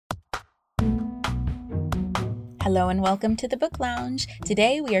Hello and welcome to the Book Lounge.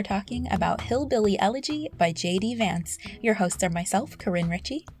 Today we are talking about Hillbilly Elegy by J.D. Vance. Your hosts are myself, Corinne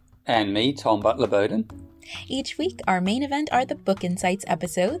Ritchie. And me, Tom Butler-Bowden. Each week, our main event are the Book Insights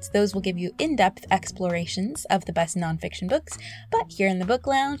episodes. Those will give you in-depth explorations of the best nonfiction books. But here in the Book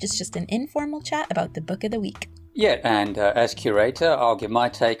Lounge, it's just an informal chat about the book of the week. Yeah, and as curator, I'll give my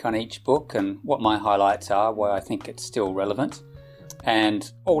take on each book and what my highlights are, why I think it's still relevant.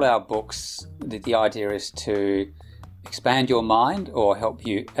 And all our books, the idea is to expand your mind or help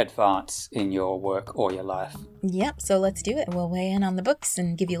you advance in your work or your life. Yep, so let's do it. We'll weigh in on the books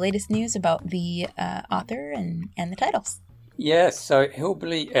and give you latest news about the author and the titles. Yeah, so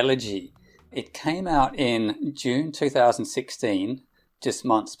Hillbilly Elegy, it came out in June 2016, just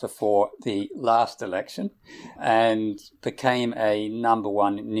months before the last election, and became a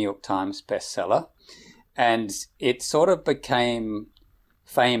 #1 New York Times bestseller. And it sort of became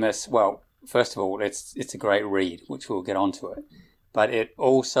famous. Well, first of all, it's a great read, which we'll get onto it. But it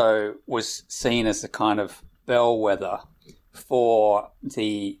also was seen as a kind of bellwether for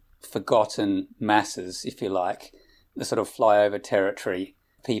the forgotten masses, if you like, the sort of flyover territory,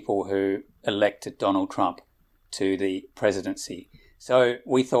 people who elected Donald Trump to the presidency. So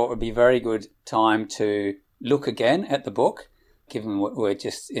we thought it would be a very good time to look again at the book, given we're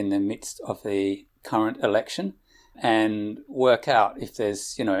just in the midst of the current election, and work out if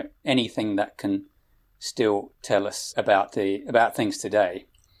there's, anything that can still tell us about things today.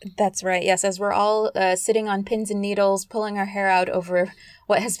 That's right. Yes, as we're all sitting on pins and needles, pulling our hair out over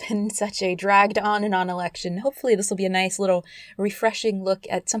what has been such a dragged on and on election. Hopefully this will be a nice little refreshing look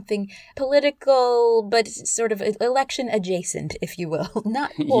at something political, but sort of election adjacent, if you will.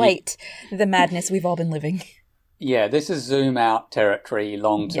 Not quite the madness we've all been living. Yeah, this is zoom out territory,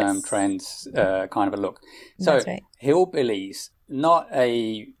 long-term trends kind of a look. So That's right. Hillbillies, not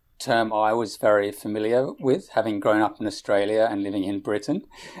a term I was very familiar with, having grown up in Australia and living in Britain.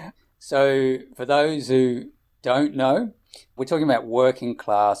 So for those who don't know, we're talking about working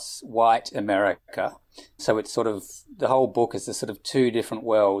class white America. So it's sort of, the whole book is the sort of two different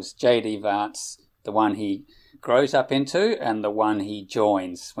worlds. J.D. Vance, the one he grows up into, and the one he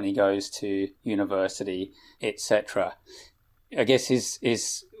joins when he goes to university, etc. I guess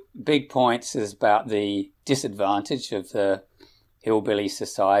his big points is about the disadvantage of the hillbilly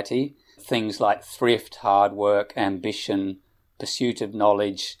society, things like thrift, hard work, ambition, pursuit of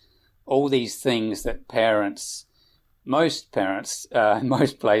knowledge, all these things that most parents in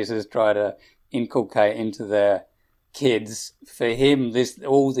most places try to inculcate into their kids. For him,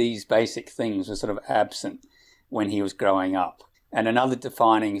 all these basic things were sort of absent when he was growing up. And another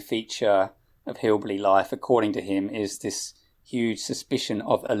defining feature of hillbilly life, according to him, is this huge suspicion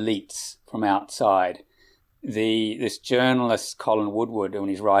of elites from outside. This journalist, Colin Woodward, when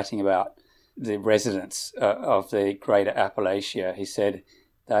he's writing about the residents of the greater Appalachia, he said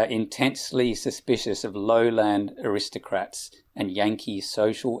they're intensely suspicious of lowland aristocrats and Yankee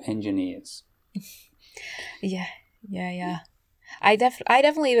social engineers. Yeah. I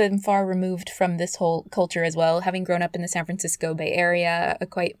definitely am far removed from this whole culture as well, having grown up in the San Francisco Bay Area, a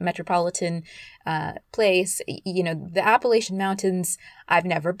quite metropolitan place. The Appalachian Mountains, I've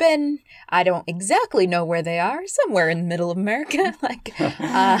never been. I don't exactly know where they are, somewhere in the middle of America.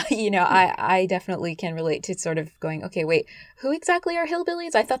 I definitely can relate to sort of going, okay, wait, who exactly are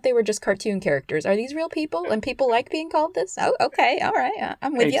hillbillies? I thought they were just cartoon characters. Are these real people? And people like being called this? Oh, okay, all right,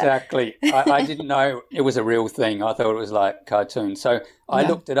 I'm with you. Exactly. I didn't know it was a real thing. I thought it was like cartoon. So I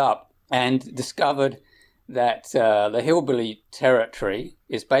looked it up and discovered that the hillbilly territory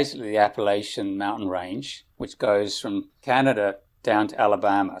is basically the Appalachian mountain range, which goes from Canada down to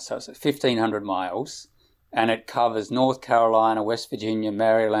Alabama. So it's 1,500 miles, and it covers North Carolina, West Virginia,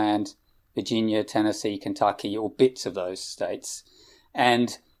 Maryland, Virginia, Tennessee, Kentucky, or bits of those states.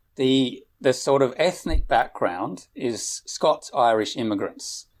 And the sort of ethnic background is Scots-Irish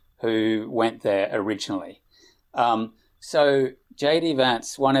immigrants who went there originally. So J.D.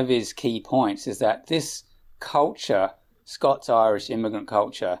 Vance, one of his key points is that this culture, Scots-Irish immigrant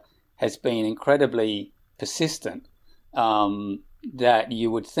culture, has been incredibly persistent, that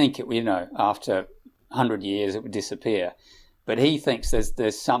you would think it, after 100 years it would disappear. But he thinks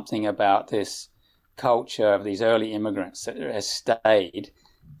there's something about this culture of these early immigrants that has stayed,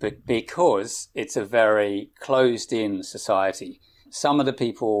 but because it's a very closed-in society. Some of the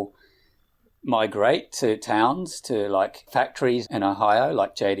people migrate to towns, to like factories in Ohio,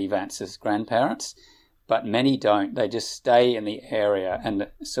 like J.D. Vance's grandparents, but many don't. They just stay in the area and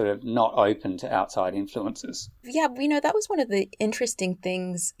sort of not open to outside influences. Yeah, that was one of the interesting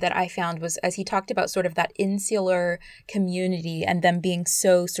things that I found was as he talked about sort of that insular community and them being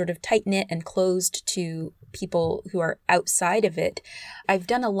so sort of tight-knit and closed to people who are outside of it. I've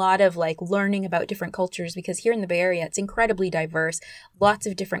done a lot of like learning about different cultures because here in the Bay Area, it's incredibly diverse, lots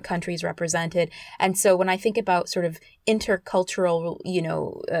of different countries represented. And so when I think about sort of intercultural,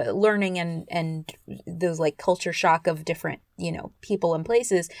 learning and those like culture shock of different, people and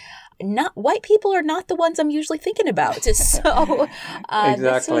places, not white people are not the ones I'm usually thinking about. So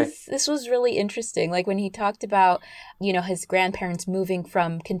Exactly. This was really interesting. Like when he talked about, his grandparents moving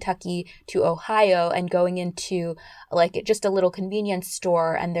from Kentucky to Ohio and going into like just a little convenience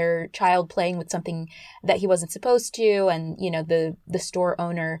store and their child playing with something that he wasn't supposed to. And, the store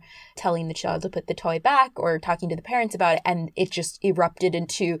owner telling the child to put the toy back or talking to the parents about it. And it just erupted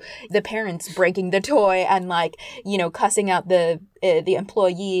into the parents breaking the toy and like, cussing out the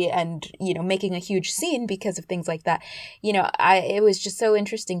employee and, making a huge scene because of things like that. It was just so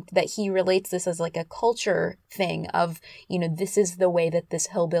interesting that he relates this as like a culture thing of, this is the way that this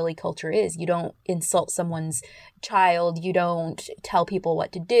hillbilly culture is. You don't insult someone's child. You don't tell people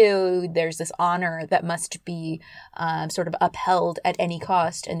what to do. There's this honor that must be sort of upheld at any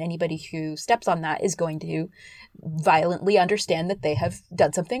cost. And anybody who steps on that is going to violently understand that they have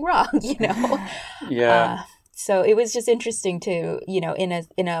done something wrong, Yeah. So it was just interesting to, in a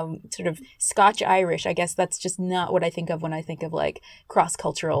sort of Scotch-Irish, I guess that's just not what I think of when I think of like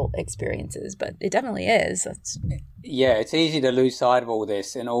cross-cultural experiences, but it definitely is. Yeah, it's easy to lose sight of all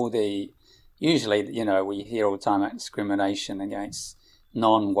this and usually, we hear all the time about discrimination against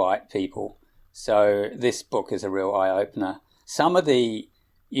non-white people. So this book is a real eye-opener.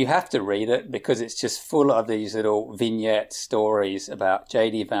 You have to read it because it's just full of these little vignette stories about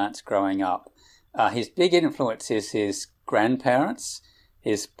J.D. Vance growing up. His big influence is his grandparents,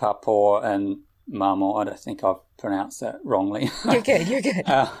 his papa and mama. I don't think I've pronounced that wrongly. You're good.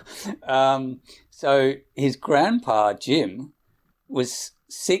 So his grandpa, Jim, was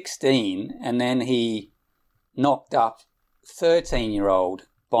 16 and then he knocked up 13-year-old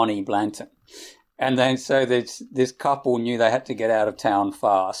Bonnie Blanton. And then so this couple knew they had to get out of town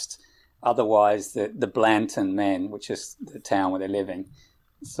fast. Otherwise, the Blanton men, which is the town where they're living,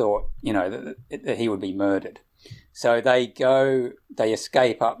 thought, that he would be murdered. So they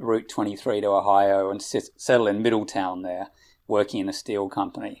escape up Route 23 to Ohio and settle in Middletown there, working in a steel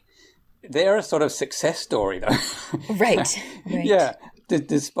company. They're a sort of success story, though. Right. Yeah,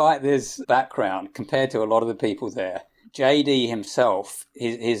 despite this background, compared to a lot of the people there. JD himself,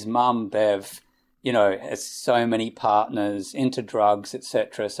 his mum, Bev, has so many partners, into drugs,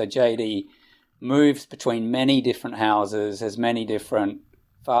 etc. So JD moves between many different houses, has many different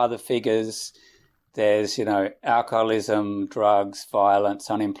father figures. There's, alcoholism, drugs, violence,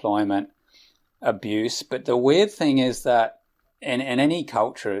 unemployment, abuse. But the weird thing is that in any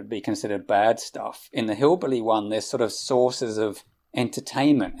culture, it'd be considered bad stuff. In the hillbilly one, there's sort of sources of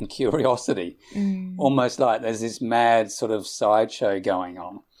entertainment and curiosity, almost like there's this mad sort of sideshow going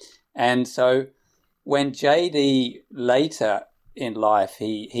on. And so when JD later in life,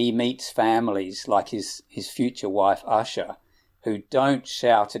 he meets families like his future wife, Usher, who don't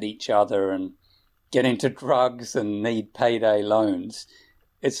shout at each other and get into drugs and need payday loans.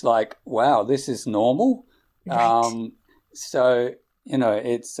 It's like, wow, this is normal. Right. So,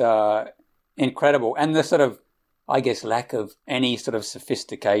 it's incredible. And the sort of, I guess, lack of any sort of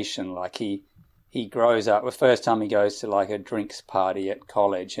sophistication. Like he grows up, the first time he goes to like a drinks party at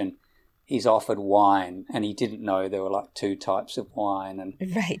college and he's offered wine and he didn't know there were like two types of wine. And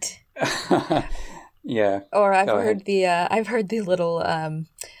Right. Yeah. Or I've heard the little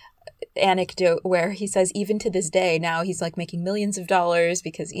anecdote where he says even to this day now he's like making millions of dollars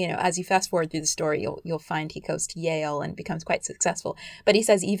because as you fast forward through the story you'll find he goes to Yale and becomes quite successful, but he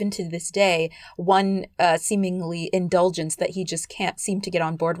says even to this day one seemingly indulgence that he just can't seem to get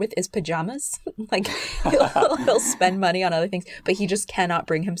on board with is pajamas. Like he'll spend money on other things but he just cannot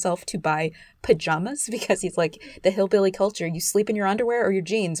bring himself to buy pajamas because he's like, the hillbilly culture, you sleep in your underwear or your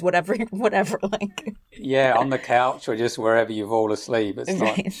jeans, whatever like. Yeah, on the couch or just wherever you fall asleep. It's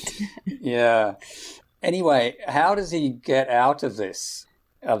not. Right. Yeah. Anyway, how does he get out of this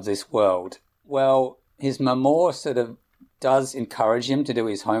world? Well, his memoir sort of does encourage him to do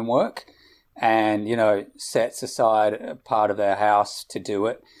his homework and, sets aside a part of their house to do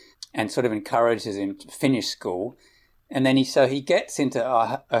it and sort of encourages him to finish school. And then he gets into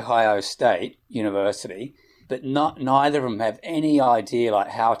Ohio State University, but neither of them have any idea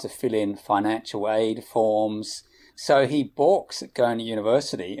like how to fill in financial aid forms. So he balks at going to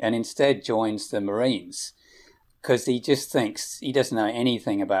university and instead joins the Marines because he just thinks he doesn't know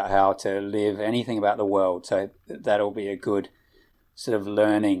anything about how to live, anything about the world. So that'll be a good sort of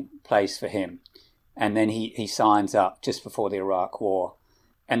learning place for him. And then he signs up just before the Iraq War.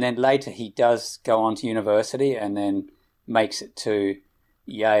 And then later he does go on to university and then makes it to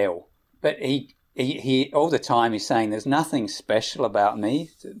Yale. But he all the time he's saying there's nothing special about me.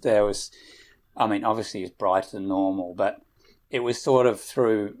 Obviously he's brighter than normal, but it was sort of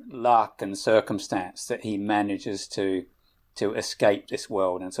through luck and circumstance that he manages to escape this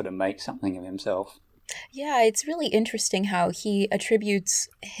world and sort of make something of himself. Yeah, it's really interesting how he attributes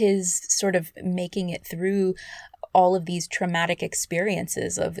his sort of making it through all of these traumatic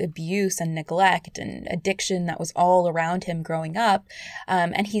experiences of abuse and neglect and addiction that was all around him growing up.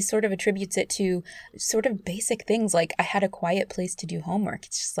 And he sort of attributes it to sort of basic things like, I had a quiet place to do homework.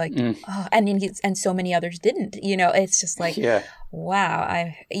 It's just like, and so many others didn't, it's just like, wow.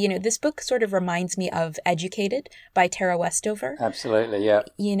 This book sort of reminds me of Educated by Tara Westover. Absolutely, yeah.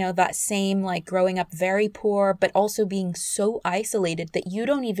 That same like growing up very poor, but also being so isolated that you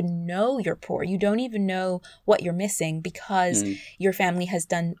don't even know you're poor. You don't even know what you're missing because your family has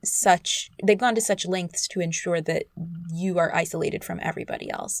they've gone to such lengths to ensure that you are isolated from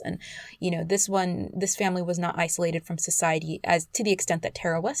everybody else. And, this family was not isolated from society as to the extent that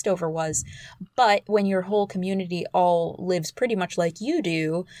Tara Westover was. But when your whole community all lives pretty much like you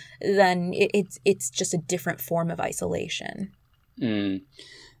do, then it's just a different form of isolation.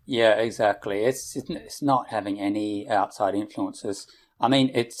 Yeah, exactly. It's not having any outside influences.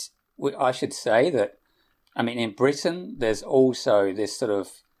 I should say that, in Britain, there's also this sort of,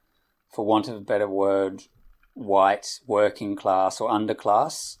 for want of a better word, white working class or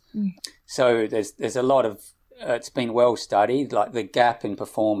underclass. So there's a lot of, it's been well studied, like the gap in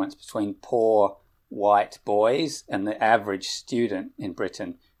performance between poor white boys and the average student in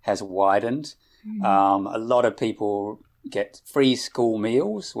Britain has widened. A lot of people get free school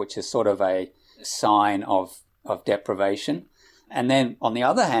meals, which is sort of a sign of deprivation. And then on the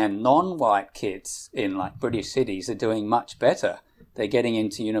other hand, non-white kids in like British cities are doing much better. They're getting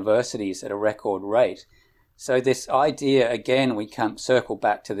into universities at a record rate. So this idea, again, we can circle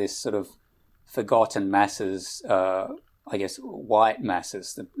back to this sort of forgotten masses, white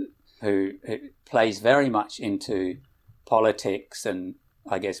masses, who plays very much into politics and,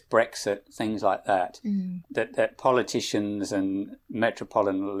 I guess, Brexit, things like that, that politicians and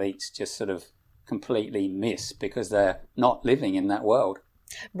metropolitan elites just sort of completely miss because they're not living in that world.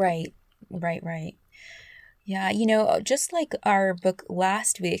 Right. Yeah, just like our book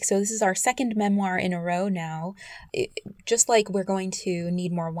last week, so this is our second memoir in a row now, just like we're going to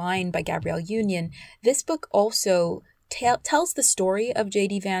Need More Wine by Gabrielle Union, this book also tells the story of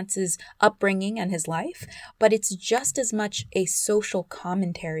J.D. Vance's upbringing and his life, but it's just as much a social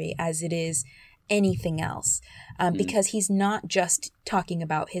commentary as it is anything else, because he's not just talking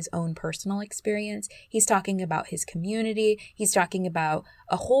about his own personal experience. He's talking about his community. He's talking about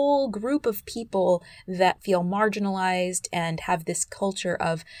a whole group of people that feel marginalized and have this culture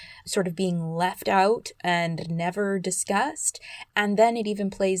of sort of being left out and never discussed. And then it even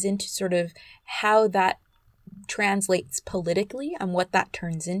plays into sort of how that translates politically and what that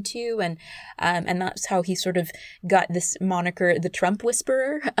turns into, and that's how he sort of got this moniker, the Trump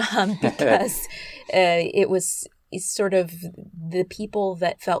Whisperer, because it's sort of the people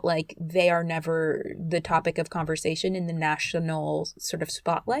that felt like they are never the topic of conversation in the national sort of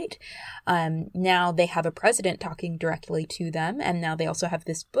spotlight. Now they have a president talking directly to them, and now they also have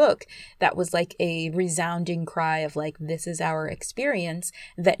this book that was like a resounding cry of like, this is our experience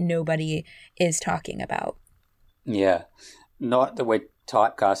that nobody is talking about. Yeah, not that we're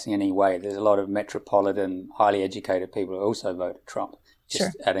typecasting any way. There's a lot of metropolitan, highly educated people who also voted Trump.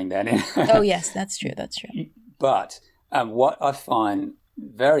 Just adding that in. Oh, yes, that's true. But what I find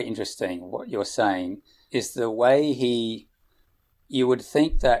very interesting, what you're saying, is the way you would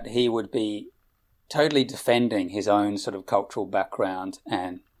think that he would be totally defending his own sort of cultural background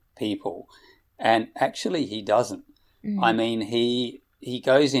and people. And actually he doesn't. He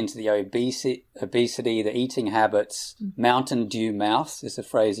goes into the obesity, the eating habits, Mountain Dew mouth is the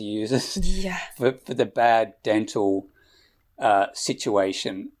phrase he uses, for the bad dental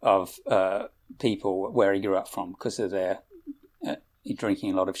situation of people where he grew up from because of their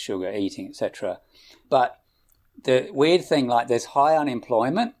drinking a lot of sugar, eating, etc. But the weird thing, like there's high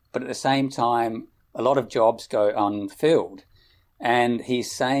unemployment, but at the same time, a lot of jobs go unfilled. And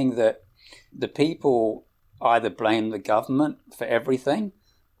he's saying that the people either blame the government for everything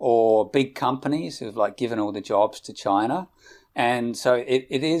or big companies who've like given all the jobs to China. And so it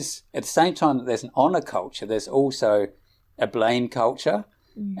is, at the same time that there's an honor culture, there's also a blame culture.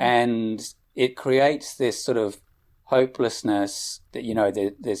 And it creates this sort of hopelessness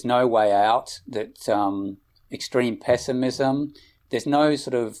that, there's no way out, that extreme pessimism, there's no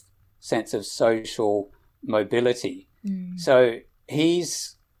sort of sense of social mobility. So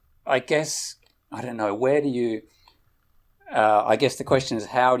he's I guess, I don't know, where do you, I guess the question is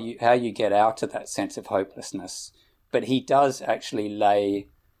how you get out of that sense of hopelessness. But he does actually lay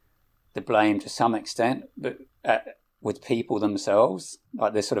the blame to some extent, but with people themselves,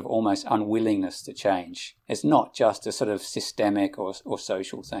 like there's sort of almost unwillingness to change. It's not just a sort of systemic or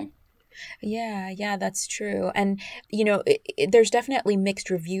social thing. Yeah, that's true. And, there's definitely mixed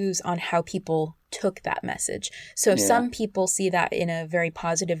reviews on how people took that message. So some people see that in a very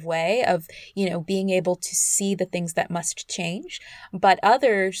positive way of, being able to see the things that must change. But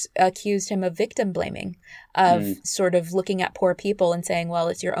others accused him of victim blaming, of sort of looking at poor people and saying, well,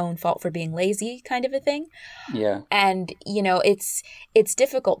 it's your own fault for being lazy kind of a thing. Yeah. And, it's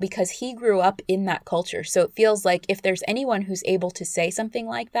difficult because he grew up in that culture. So it feels like if there's anyone who's able to say something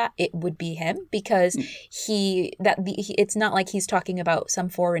like that, it would be him, because it's not like he's talking about some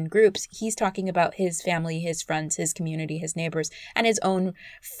foreign groups. He's talking about his family, his friends, his community, his neighbors, and his own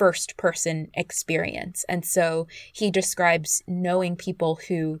first person experience. And so he describes knowing people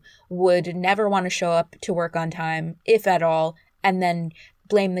who would never want to show up to work on time, if at all, and then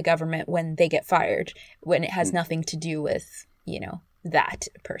blame the government when they get fired, when it has nothing to do with, that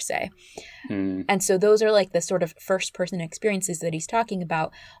per se. And so those are like the sort of first person experiences that he's talking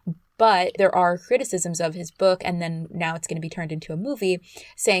about. But there are criticisms of his book, and then now it's going to be turned into a movie,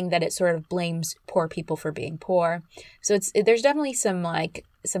 saying that it sort of blames poor people for being poor. So there's definitely some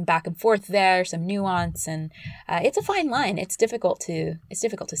back and forth there, some nuance, and it's a fine line. It's difficult to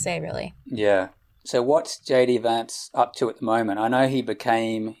say, really. Yeah. So what's JD Vance up to at the moment? I know he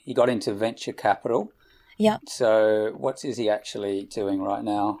got into venture capital. Yeah. So what is he actually doing right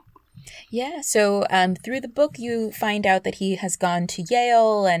now? Yeah, so through the book, you find out that he has gone to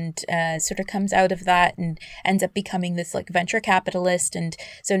Yale and sort of comes out of that and ends up becoming this like venture capitalist. And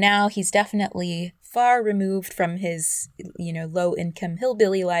so now he's definitely far removed from his, low income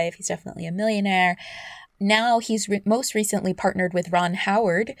hillbilly life. He's definitely a millionaire. Now he's most recently partnered with Ron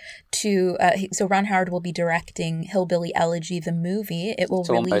Howard to, so Ron Howard will be directing Hillbilly Elegy, the movie. It's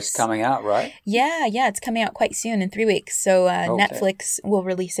almost coming out, right? Yeah, it's coming out quite soon in 3 weeks. So Netflix will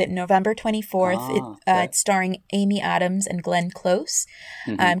release it November 24th. It's starring Amy Adams and Glenn Close.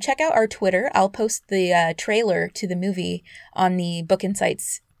 Check out our Twitter. I'll post the trailer to the movie on the Book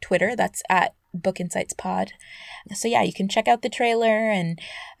Insights Twitter. That's at Book Insights Pod. So yeah, you can check out the trailer, and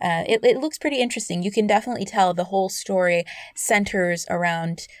it looks pretty interesting. You can definitely tell the whole story centers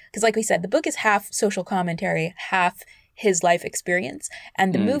around, because like we said, the book is half social commentary, half his life experience,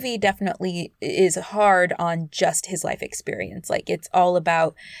 and the movie definitely is hard on just his life experience. Like it's all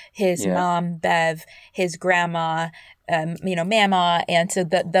about his mom, Bev, his grandma, Mama, and so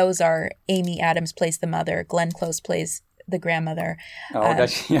those are Amy Adams plays the mother, Glenn Close plays the grandmother. Oh,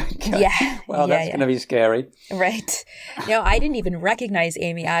 does she? Okay. Yeah. Well, that's going to be scary. Right. I didn't even recognize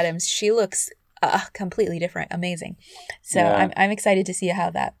Amy Adams. She looks completely different. Amazing. So I'm excited to see how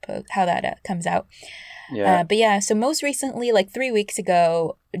that comes out. Yeah. But yeah, so most recently, like 3 weeks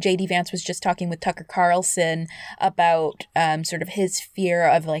ago, JD Vance was just talking with Tucker Carlson about sort of his fear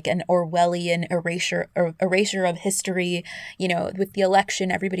of like an Orwellian erasure of history. With the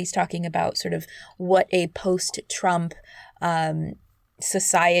election, everybody's talking about sort of what a post-Trump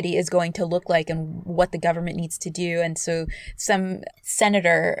society is going to look like and what the government needs to do. And so some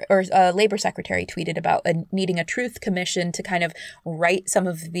senator or labor secretary tweeted about needing a truth commission to kind of right some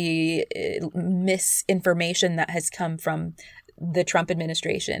of the misinformation that has come from the Trump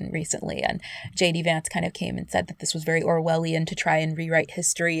administration recently. And JD Vance kind of came and said that this was very Orwellian to try and rewrite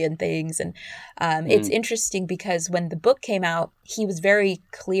history and things. And it's interesting because when the book came out, he was very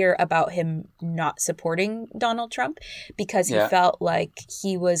clear about him not supporting Donald Trump because he felt like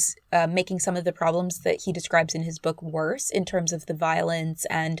he was making some of the problems that he describes in his book worse in terms of the violence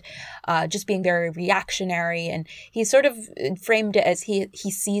and just being very reactionary. And he sort of framed it as he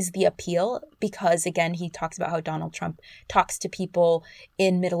sees the appeal because, again, he talks about how Donald Trump talks to people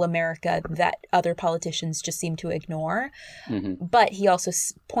in middle America that other politicians just seem to ignore. Mm-hmm. But he also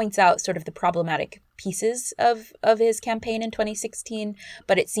points out sort of the problematic pieces of his campaign in 2016.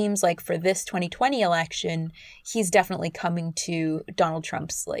 But it seems like for this 2020 election, he's definitely coming to Donald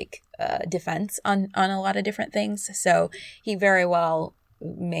Trump's defense on a lot of different things. So he very well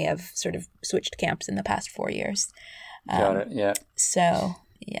may have sort of switched camps in the past 4 years. Got it, yeah. So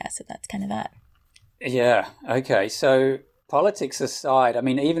that's kind of that. Yeah, okay. So politics aside, I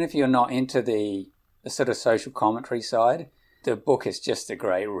mean, even if you're not into the sort of social commentary side, the book is just a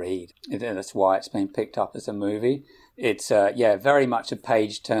great read. That's why it's been picked up as a movie. It's, very much a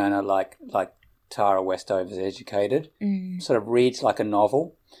page turner like Tara Westover's Educated. Sort of reads like a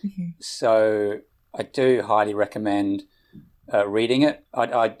novel. Mm-hmm. So I do highly recommend reading it,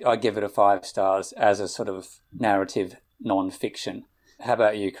 I'd give it a 5 stars as a sort of narrative non-fiction. How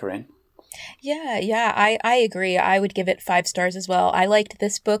about you, Corinne? Yeah, I agree. I would give it 5 stars as well. I liked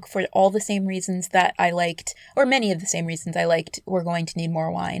this book for all the same reasons that I liked, or many of the same reasons I liked We're Going to Need More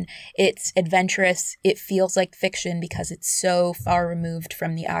Wine. It's adventurous. It feels like fiction because it's so far removed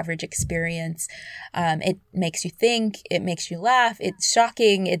from the average experience. It makes you think. It makes you laugh. It's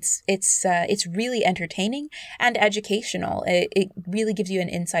shocking. It's really entertaining and educational. It really gives you an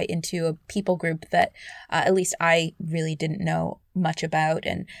insight into a people group that at least I really didn't know much about,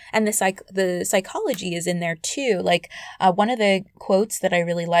 and the psychology is in there too. Like one of the quotes that I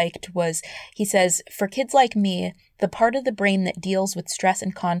really liked was, he says, "For kids like me, the part of the brain that deals with stress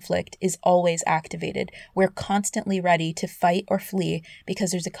and conflict is always activated. We're constantly ready to fight or flee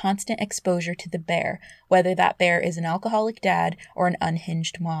because there's a constant exposure to the bear, whether that bear is an alcoholic dad or an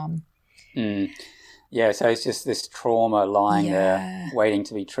unhinged mom." Yeah, so it's just this trauma lying there waiting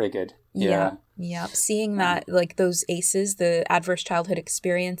to be triggered. Yeah. Seeing that, like those ACEs, the adverse childhood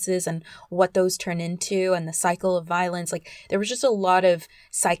experiences, and what those turn into, and the cycle of violence, like there was just a lot of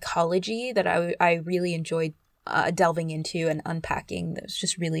psychology that I really enjoyed delving into and unpacking. That was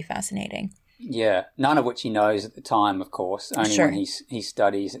just really fascinating. Yeah, none of which he knows at the time, of course, only when he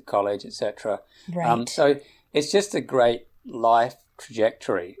studies at college, etc. Right. So it's just a great life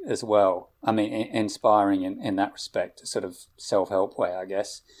trajectory as well. I mean, inspiring in that respect, a sort of self-help way, I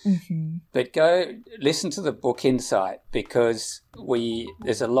guess. Mm-hmm. But go listen to the book Insight, because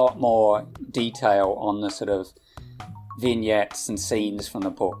there's a lot more detail on the sort of vignettes and scenes from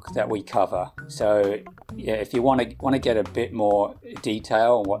the book that we cover. So yeah, if you want to get a bit more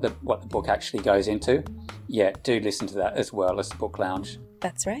detail on what the book actually goes into, yeah, do listen to that as well as the Book Lounge.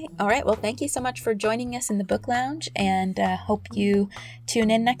 That's right. All right. Well, thank you so much for joining us in the Book Lounge, and hope you tune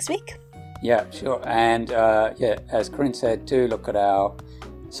in next week. Yeah, sure. And as Corinne said, do look at our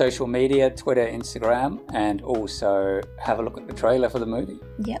social media, Twitter, Instagram, and also have a look at the trailer for the movie.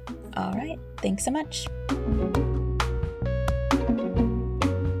 Yep. All right. Thanks so much.